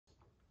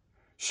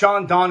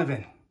Shawn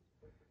Donavan,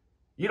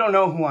 you don't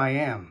know who I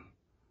am,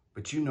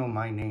 but you know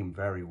my name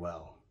very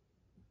well.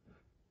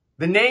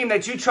 The name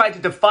that you tried to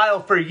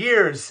defile for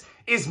years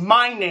is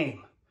my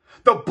name.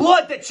 The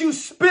blood that you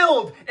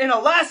spilled in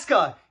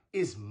Alaska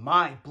is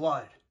my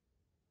blood.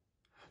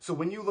 So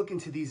when you look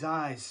into these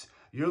eyes,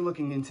 you're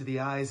looking into the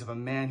eyes of a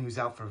man who's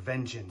out for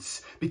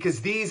vengeance, because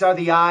these are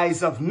the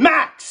eyes of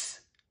Max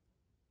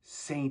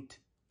Saint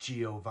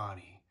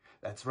Giovanni.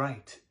 That's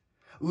right.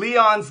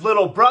 Leon's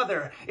little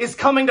brother is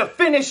coming to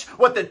finish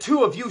what the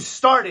two of you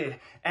started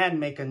and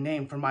make a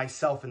name for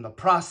myself in the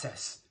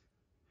process.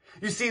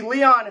 You see,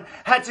 Leon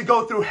had to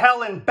go through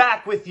hell and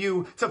back with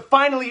you to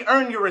finally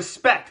earn your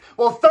respect.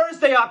 Well,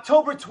 Thursday,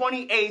 October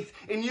 28th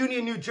in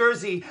Union, New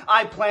Jersey,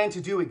 I plan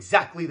to do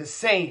exactly the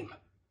same.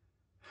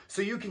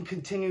 So you can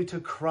continue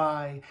to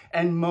cry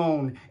and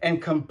moan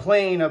and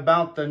complain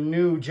about the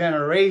new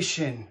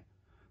generation.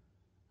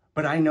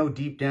 But I know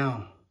deep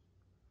down,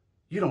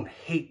 you don't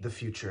hate the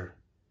future.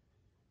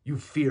 You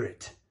fear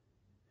it.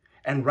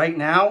 And right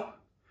now,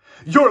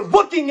 you're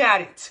looking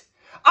at it.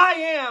 I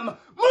am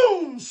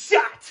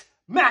Moonshot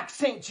Max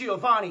Saint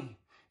Giovanni.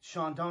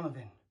 Shawn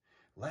Donavan,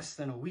 less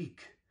than a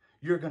week,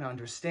 you're going to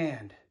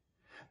understand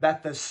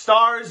that the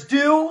stars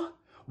do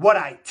what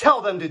I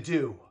tell them to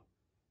do,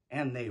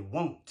 and they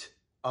won't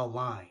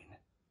align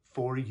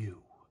for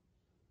you.